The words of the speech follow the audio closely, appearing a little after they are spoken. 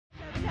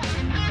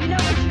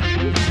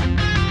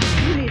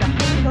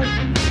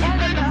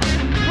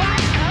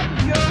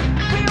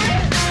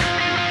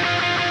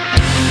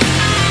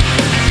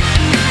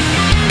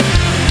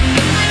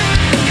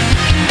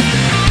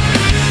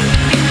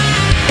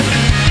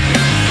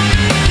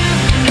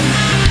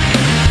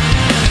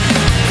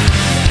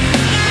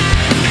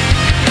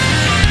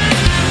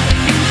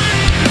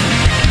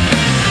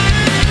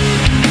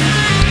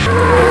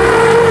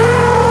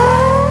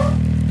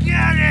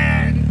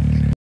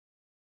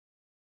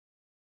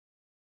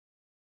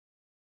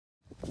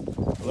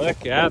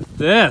Look at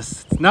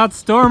this. It's not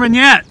storming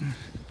yet.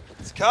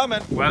 It's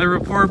coming. Weather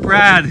report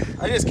Brad.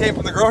 I just came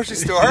from the grocery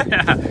store.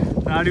 Yeah,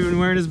 not even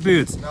wearing his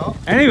boots. No.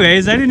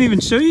 Anyways, I didn't even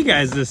show you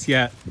guys this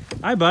yet.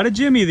 I bought a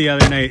Jimmy the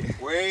other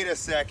night. Wait a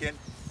second.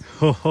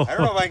 I don't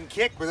know if I can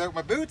kick without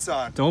my boots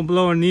on. Don't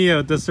blow a knee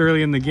out this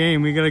early in the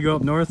game. We gotta go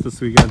up north this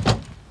weekend.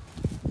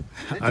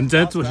 I'm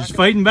dead. She's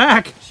fighting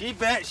back. She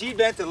bent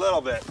a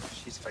little bit.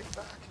 She's fighting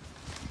back.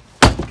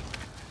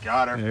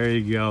 Got her. There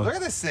you go. Look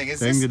at this thing.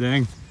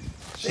 Ding-a-ding.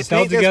 Did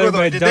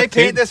they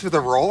paint this with a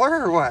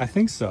roller or what? I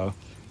think so.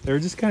 They were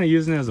just kind of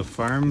using it as a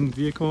farm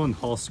vehicle and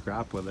haul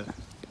scrap with it.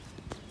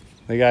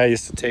 The guy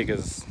used to take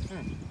his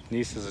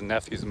nieces and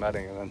nephews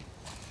mudding, and then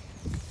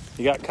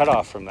he got cut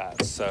off from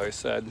that. So he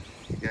said,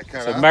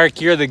 Mark,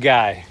 you're the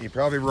guy. He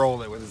probably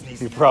rolled it with his nieces.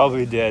 He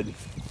probably did.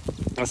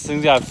 This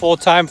thing's got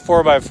full-time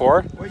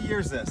 4x4. What year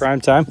is this? Prime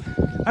time.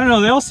 I don't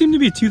know. They all seem to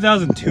be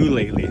 2002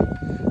 lately.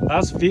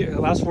 Last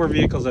 4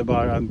 vehicles I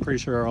bought, I'm pretty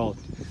sure are all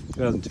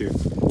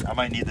 2002. I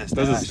might need this.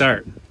 Doesn't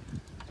start.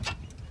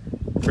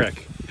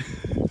 Frick.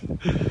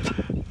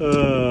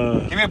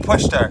 Give me a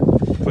push start.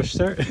 Push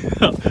start?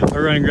 I'll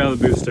run and grab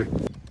the booster.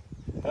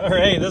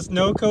 Alright, this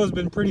NOCO has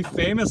been pretty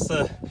famous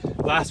the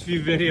last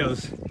few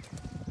videos.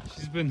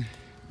 She's been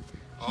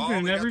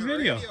in every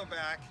video.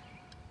 Back.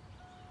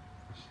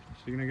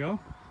 She gonna go?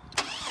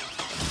 Oh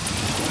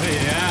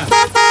yeah.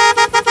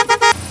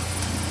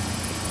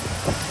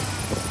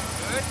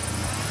 Good?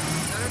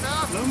 Is that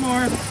enough? A little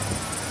more.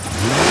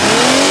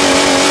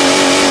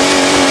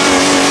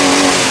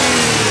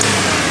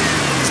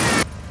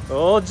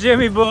 Old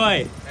Jimmy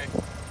boy.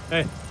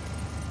 Hey.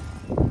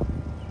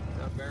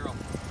 That barrel.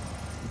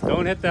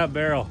 Don't hit that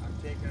barrel. I'm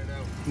taking it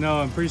out. No,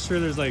 I'm pretty sure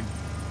there's like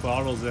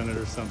bottles in it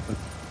or something.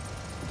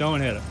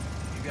 Don't hit it.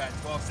 You got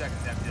 12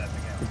 seconds to empty that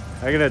thing out.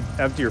 I'm gonna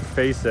empty your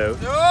face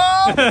out. No!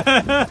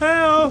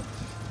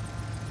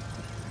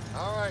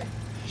 All right.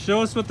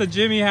 Show us what the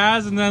Jimmy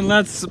has, and then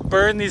let's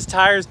burn these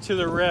tires to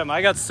the rim.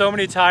 I got so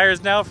many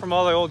tires now from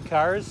all the old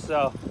cars,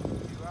 so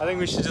I think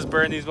we should just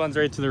burn these ones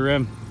right to the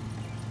rim.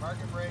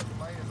 Parking brake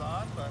light is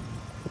on, but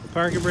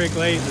Parking brake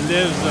light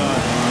lives on.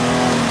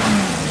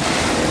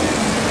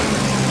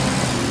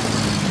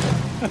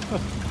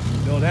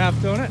 The old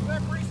half, don't it?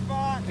 slippery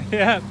spot.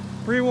 Yeah,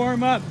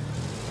 pre-warm up.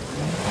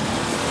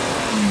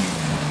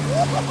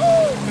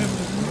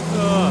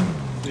 Oh,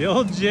 the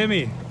old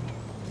Jimmy.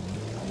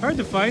 Hard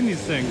to find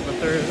these things, but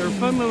they're a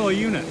fun little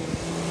unit.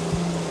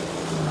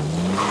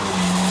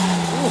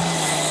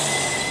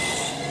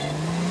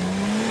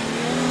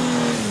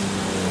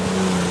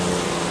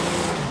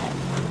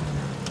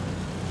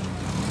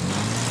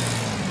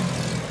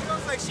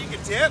 Looks like she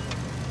could tip.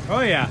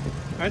 Oh yeah,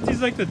 aren't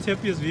these like the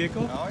tippiest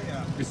vehicle? Oh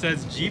yeah.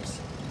 Besides Jeeps?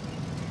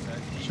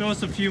 Show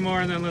us a few more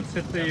and then let's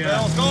hit the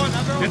Going,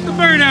 hit the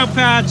burnout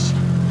patch.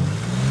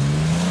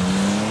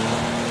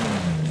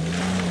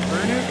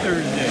 Burnout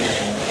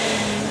Thursday.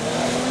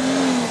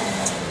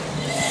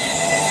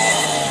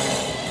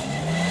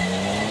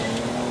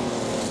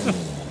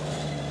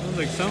 Sounds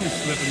like something's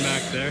slipping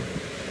back there.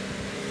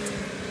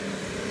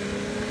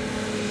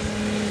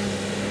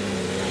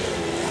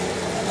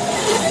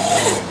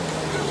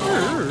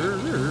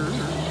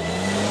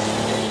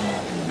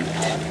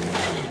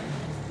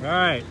 All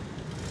right.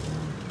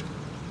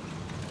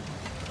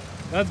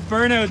 That's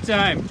burnout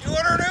time. You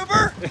order an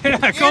Uber?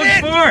 Yeah, code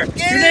 4.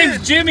 Your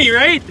name's Jimmy,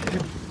 right?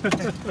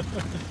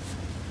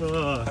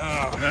 Oh,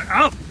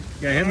 got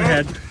hit in the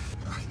head.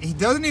 He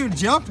doesn't even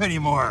jump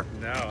anymore.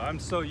 No, I'm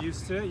so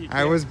used to it.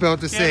 I was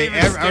about to say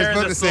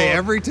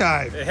every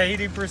time.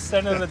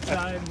 80% of the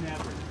time,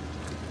 never.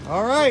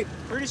 All right.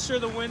 Pretty sure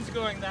the wind's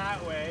going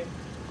that way.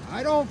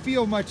 I don't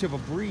feel much of a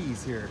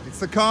breeze here. It's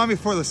the calm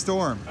before the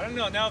storm. I don't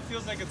know. Now it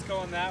feels like it's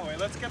going that way.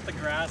 Let's get the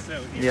grass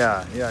out here.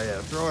 Yeah.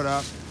 Throw it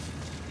up.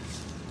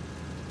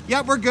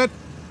 Yep, we're good.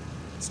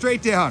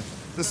 Straight down.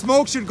 The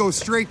smoke should go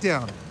straight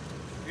down.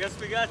 I guess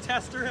we gotta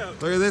test her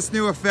out. Look at this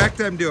new effect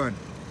I'm doing.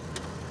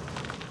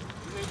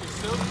 You think you're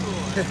so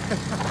cool.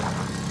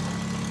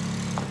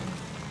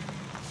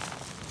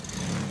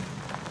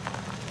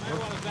 Might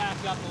want to back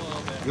up a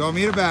little bit. You want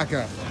me to back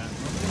up? Yeah.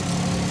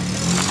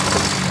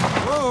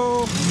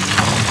 Whoa.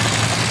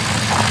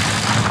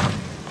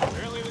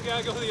 Apparently we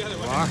gotta go the other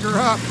way. Lock her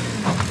up.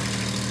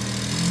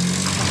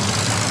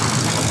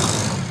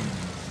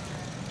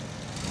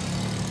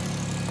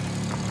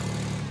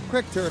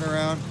 Quick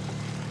turnaround.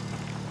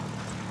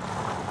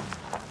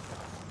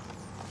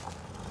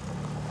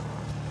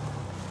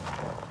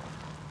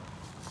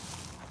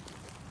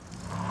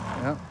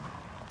 Yep.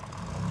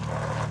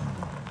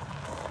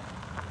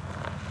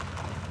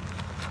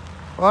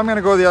 Well, I'm going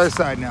to go the other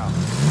side now.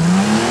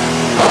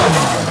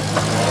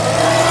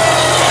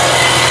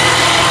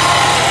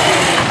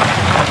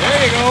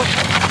 There you go.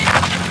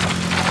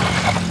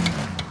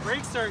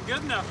 Brakes aren't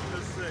good enough for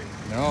this thing.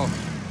 No.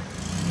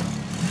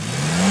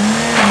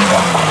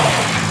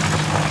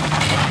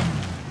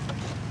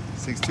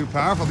 This thing's too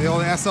powerful, the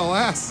old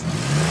SLS.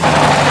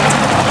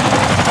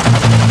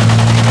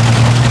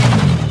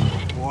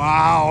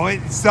 Wow,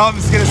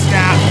 something's gonna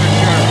snap for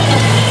sure.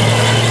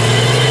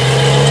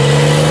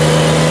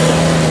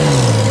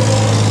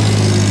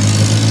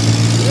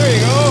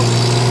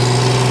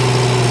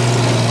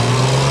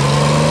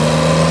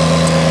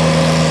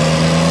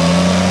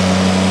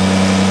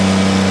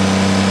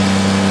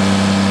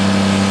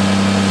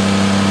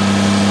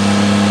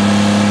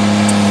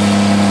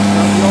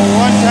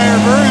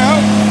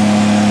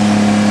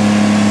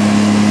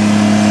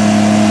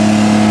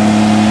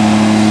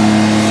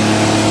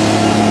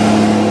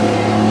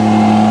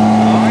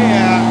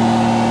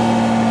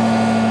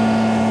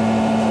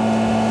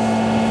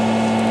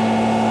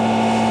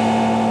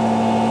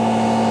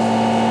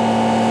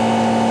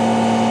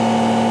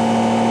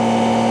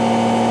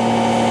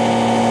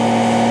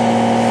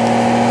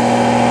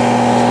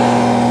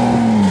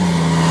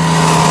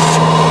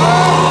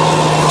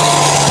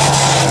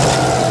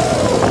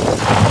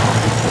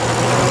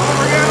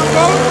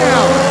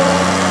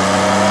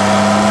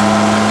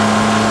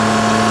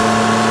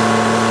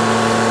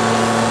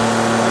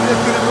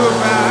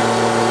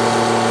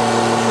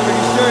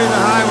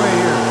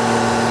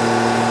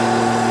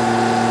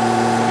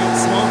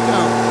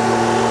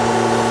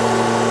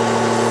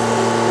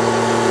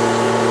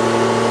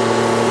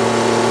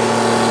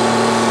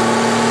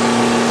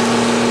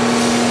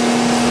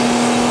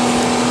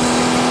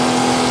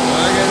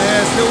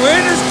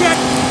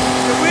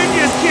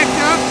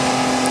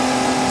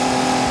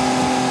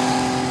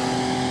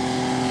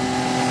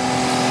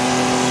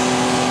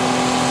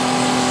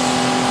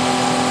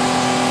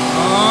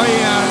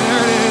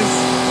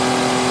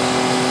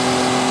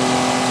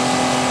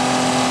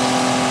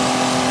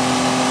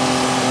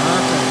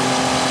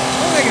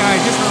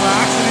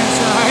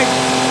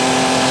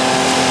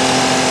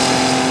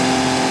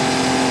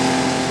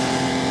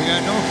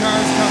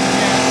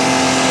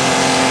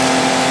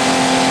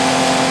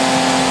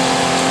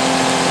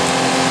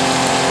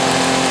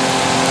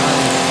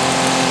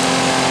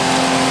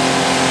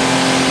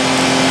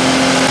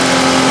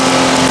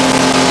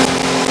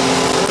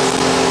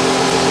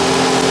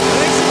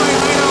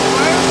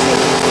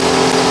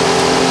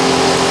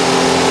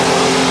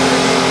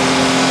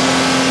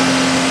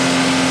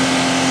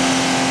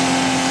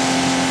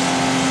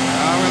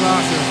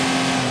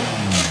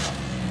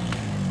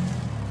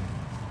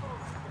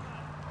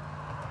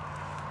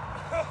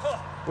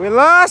 We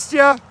lost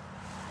you. Look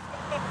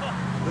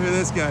at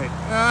this guy.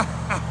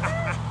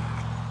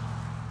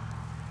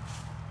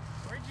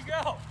 Where'd you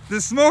go? The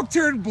smoke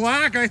turned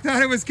black. I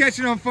thought it was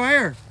catching on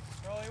fire.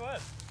 Probably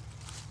was.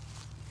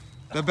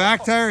 The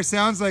back tire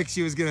sounds like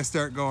she was gonna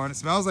start going. It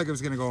smells like it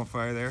was gonna go on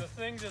fire there. The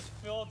thing just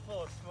filled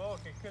full of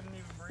smoke. It couldn't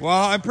even breathe.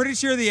 Well, I'm pretty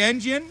sure the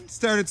engine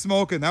started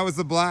smoking. That was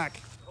the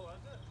black. Oh, was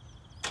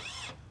it?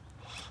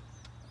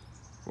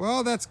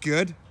 Well, that's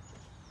good.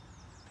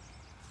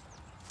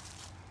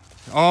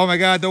 Oh my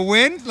God, the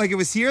wind, like it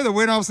was here, the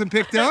wind all of a sudden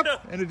picked up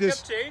and it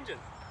just kept changing.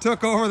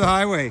 took over the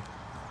highway.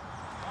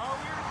 Oh,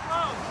 we were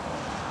close.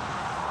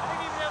 I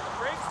didn't even have the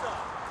brakes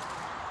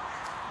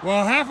on.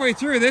 Well, halfway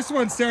through, this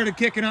one started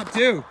kicking up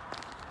too.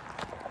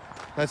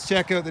 Let's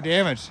check out the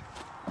damage.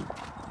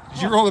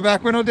 Did you roll the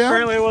back window down?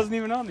 Apparently it wasn't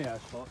even on the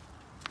asphalt.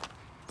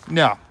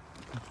 No.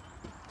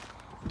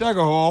 Dug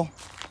a hole.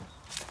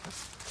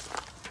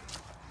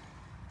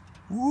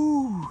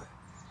 Woo.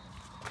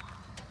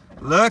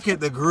 Look at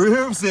the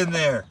grooves in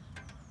there.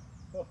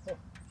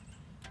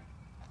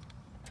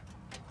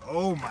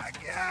 Oh my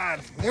God.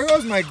 There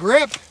goes my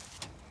grip.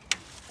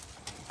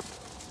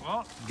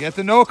 Well, Get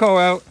the NOCO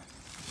out.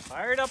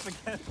 fire it up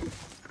again.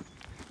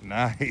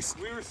 Nice.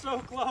 We were so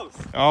close.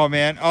 Oh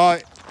man. Oh,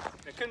 I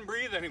couldn't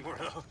breathe anymore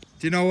though.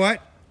 do you know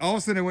what? All of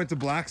a sudden it went to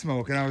black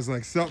smoke and I was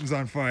like, something's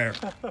on fire.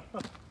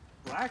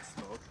 Black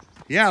smoke?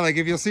 Yeah, like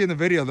if you'll see in the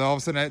video though, all of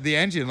a sudden the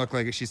engine looked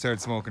like she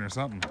started smoking or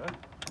something.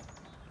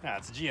 Yeah,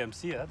 it's a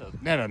GMC. That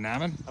doesn't. That doesn't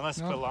happen. Unless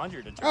you No. put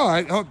laundry detergent. Oh,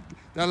 I hope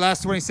that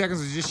last 20 seconds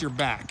was just your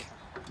back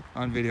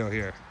on video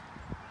here.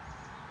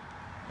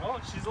 Oh,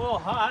 she's a little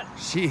hot.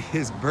 She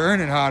is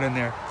burning hot in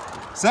there.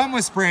 Something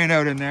was spraying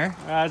out in there.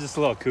 Just a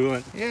little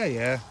coolant.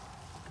 Yeah.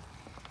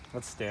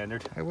 That's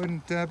standard. I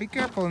wouldn't be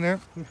careful in there.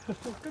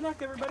 Good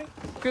luck, everybody.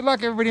 Good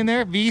luck, everybody in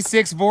there.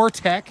 V6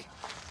 Vortec.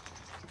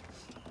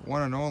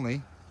 One and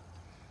only.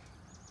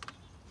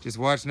 Just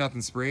watch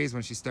nothing sprays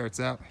when she starts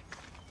up.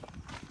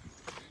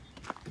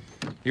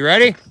 You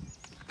ready?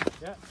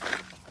 Yeah.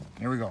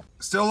 Here we go.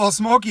 Still a little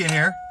smoky in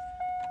here.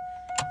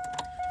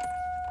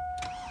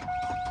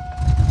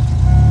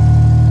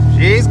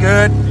 She's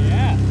good.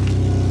 Yeah.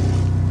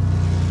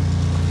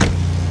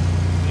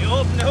 The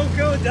old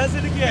NOCO does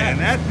it again. And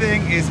that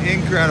thing is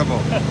incredible.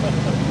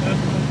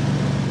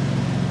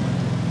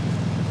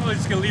 We're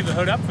just gonna leave the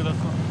hood up for this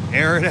one.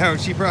 Air it out.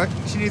 She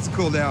needs to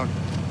cool down.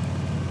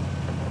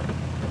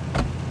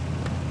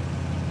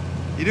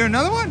 You doing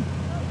another one?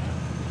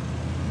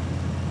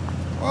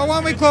 Well, why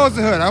don't we close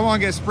the hood? I don't want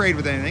to get sprayed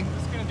with anything. I'm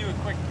just gonna do a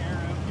quick air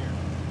out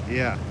here.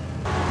 Yeah.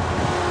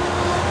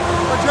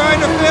 We're trying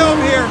to film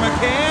here,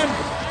 McCann.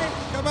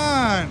 Come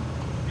on.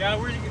 Yeah,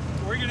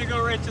 we're gonna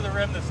go right to the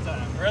rim this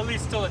time, or at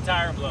least till the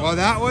tire blows. Well,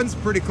 that one's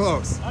pretty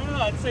close. I don't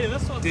know. I'd say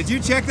this one. Did you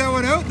check that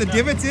one out? The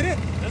divots in it?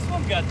 This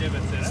one's got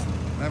divots in it.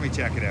 Let me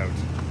check it out.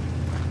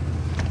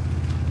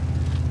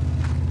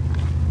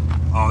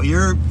 Oh,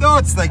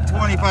 it's like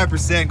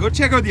 25%. Go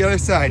check out the other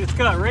side. It's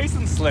got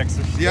racing slicks.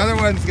 The other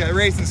one's got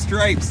racing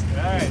stripes. All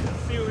right,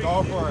 let's see what we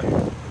Go can do. for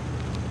it.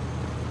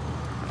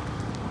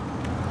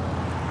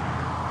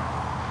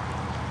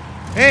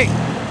 Hey,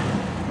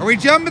 are we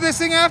jumping this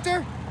thing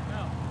after? No,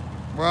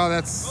 Well, going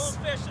that's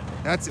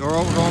fishing. or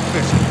we're going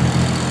fishing.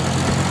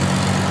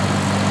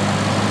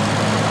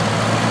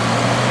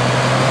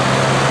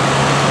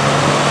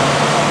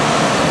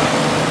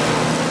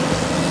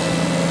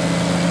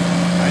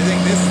 I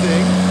think this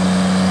thing.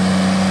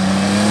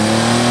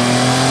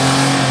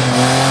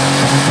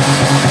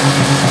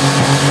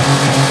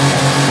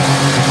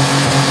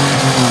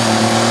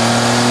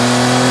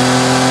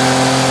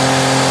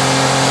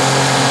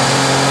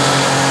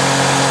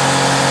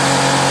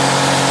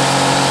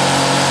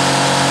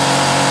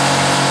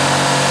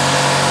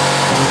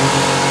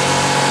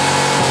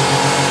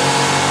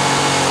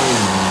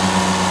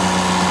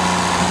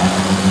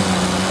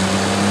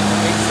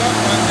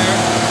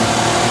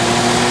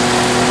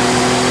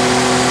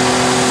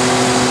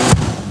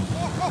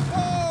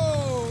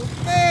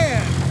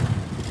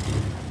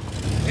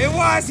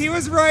 He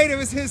was right, it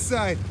was his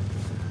side.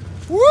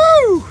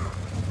 Woo!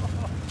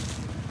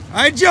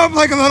 I jumped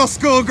like a little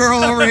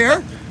schoolgirl over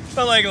here.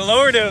 Felt like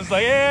lowered it. I was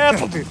like,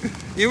 yeah.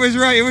 It was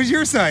right, it was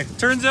your side.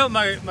 Turns out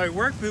my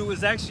work boot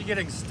was actually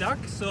getting stuck,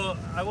 so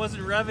I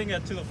wasn't revving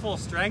it to the full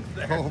strength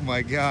there. Oh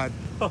my God.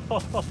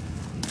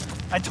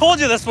 I told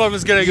you this one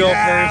was gonna go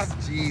first.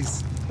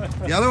 Jeez.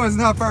 The other one's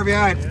not far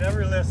behind. You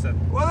never listen.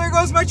 Well, there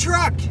goes my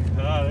truck.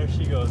 Oh, there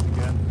she goes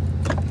again.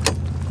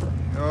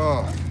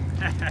 Oh.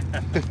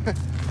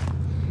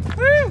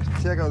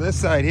 Check out this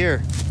side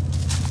here.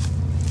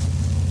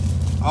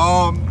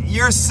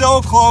 You're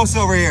so close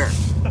over here.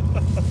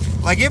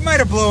 Like it might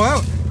have blown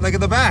out, like at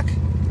the back.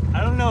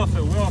 I don't know if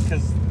it will,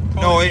 because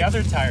the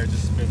other tire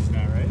just spins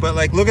now, right? But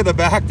like, look at the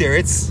back there.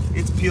 It's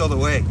peeled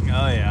away.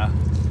 Oh yeah.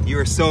 You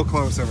were so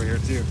close over here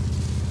too.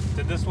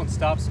 Did this one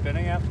stop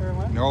spinning after it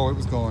went? No, it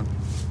was going.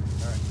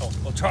 All right, cool.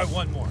 We'll try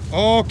one more.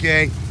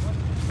 Okay.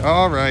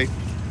 All right.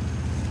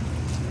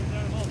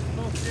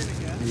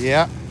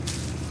 Yeah.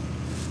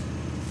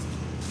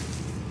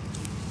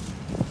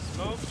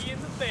 Smokey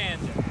and the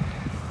Bandit.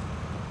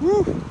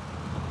 Woo.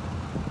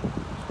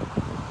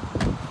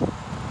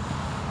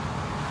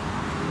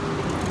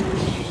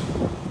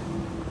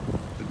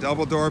 The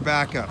double door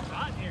backup.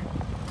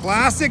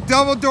 Classic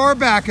double door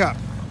backup.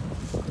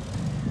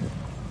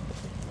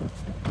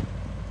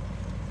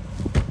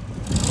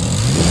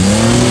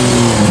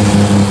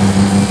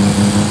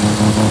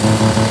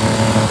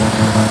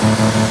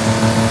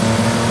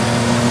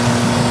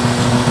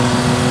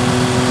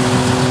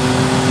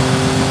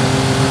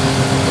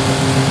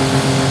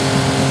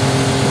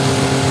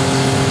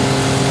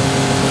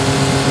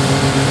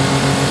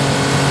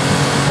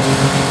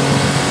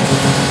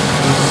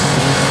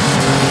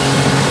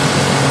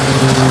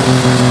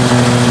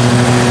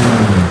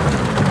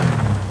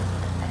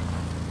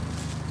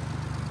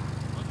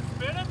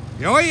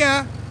 Oh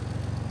yeah,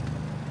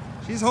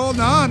 she's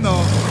holding on though. I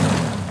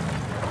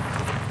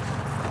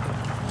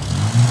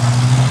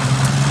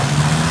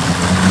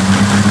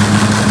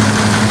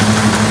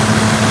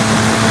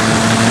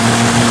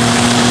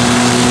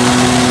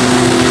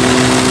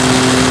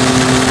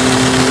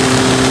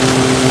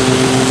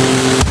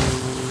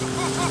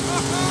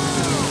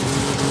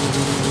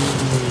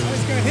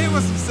just got hit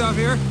with some stuff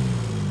here.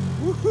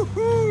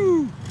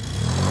 Woo-hoo-hoo.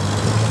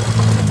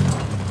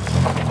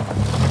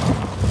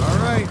 All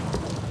right.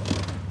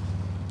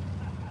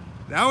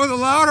 That was a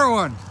louder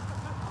one.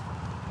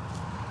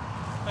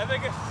 I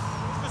think it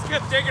just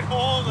kept digging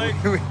holes. Like,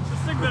 this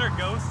thing better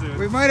go soon.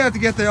 We might have to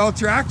get the old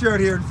tractor out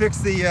here and fix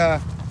the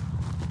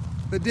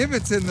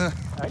divots in the...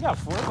 I got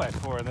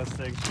 4x4 in this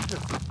thing. She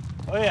just...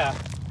 Oh yeah.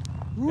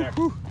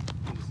 Woo-hoo.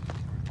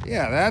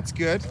 Yeah, that's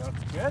good.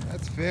 That's good.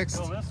 That's fixed.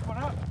 Fill this one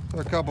up.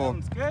 A couple. That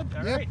one's good.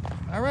 All right.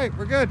 All right,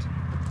 we're good.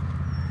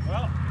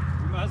 Well,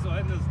 we might as well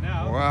end this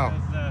now. Wow.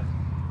 Because,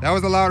 that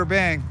was a louder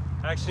bang.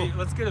 actually,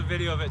 let's get a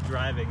video of it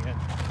driving in.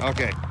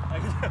 Okay.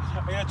 I'm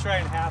gonna try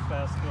and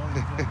half-ass film.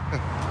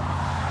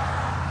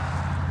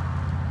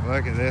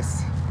 Look at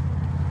this.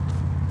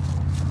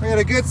 We got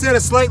a good set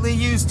of slightly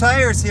used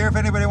tires here if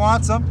anybody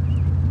wants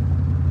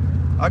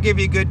them. I'll give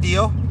you a good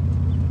deal.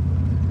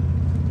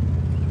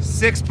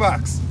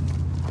 $6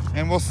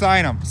 and we'll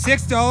sign them.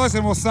 $6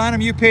 and we'll sign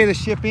them. You pay the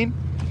shipping.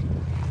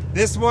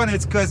 This one,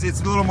 it's because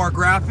it's a little more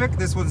graphic.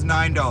 This one's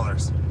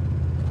 $9.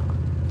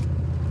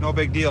 No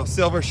big deal.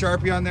 Silver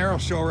Sharpie on there. I'll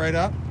show right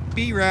up.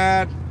 Be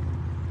rad.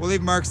 We'll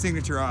leave Mark's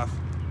signature off.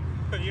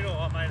 You don't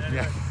want mine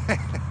anyway. Yeah.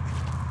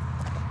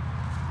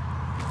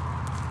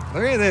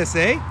 Look at this,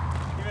 eh?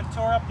 Even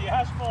tore up the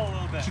asphalt a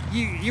little bit.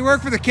 You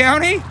work for the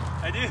county?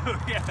 I do,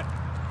 yeah.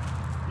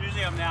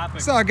 Usually I'm napping. I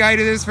saw a guy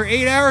do this for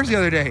 8 hours the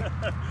other day.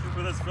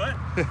 With his foot?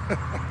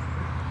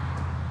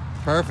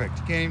 Perfect.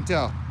 You can't even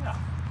tell. Yeah.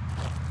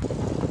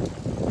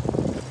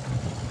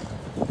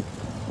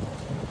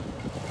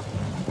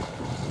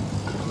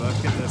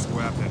 Look at this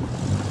weapon.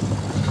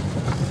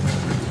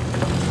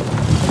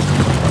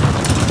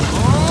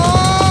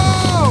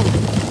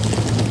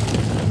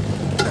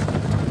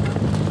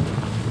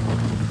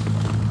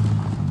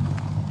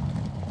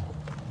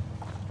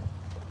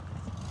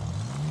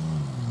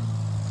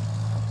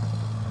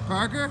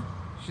 Parker,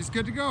 she's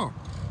good to go.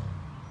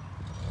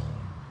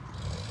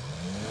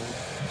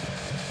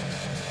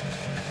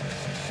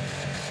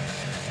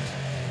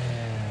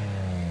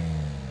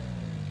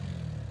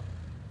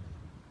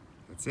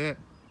 That's it.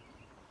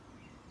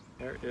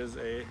 There is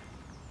a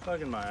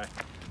plug in my eye.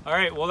 All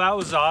right, well that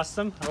was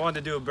awesome. I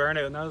wanted to do a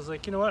burnout and I was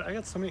like, you know what? I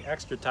got so many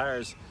extra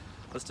tires.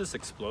 Let's just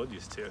explode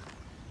these two.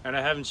 And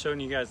I haven't shown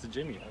you guys the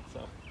Jimmy yet,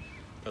 so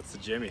that's the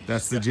Jimmy.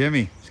 That's the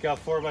Jimmy. It's got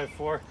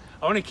 4x4.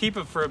 I want to keep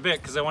it for a bit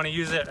because I want to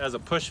use it as a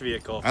push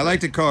vehicle. I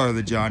like to call her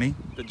the Johnny.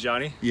 The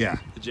Johnny? Yeah.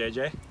 The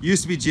JJ?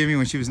 Used to be Jimmy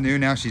when she was new,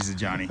 now she's the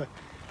Johnny.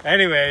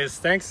 Anyways,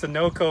 thanks to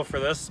NOCO for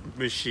this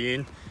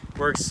machine.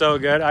 Works so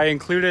good. I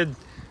included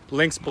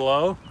links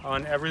below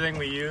on everything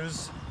we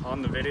use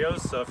on the videos,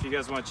 so if you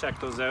guys want to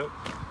check those out,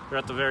 they're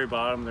at the very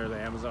bottom. They're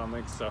the Amazon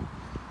links. So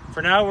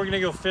for now, we're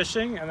gonna go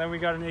fishing, and then we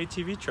got an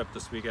ATV trip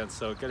this weekend,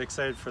 so get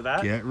excited for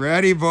that. Get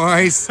ready,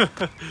 boys.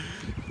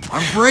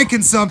 I'm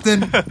breaking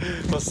something.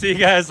 We'll see you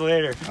guys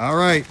later. All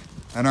right,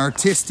 an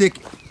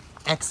artistic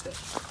exit.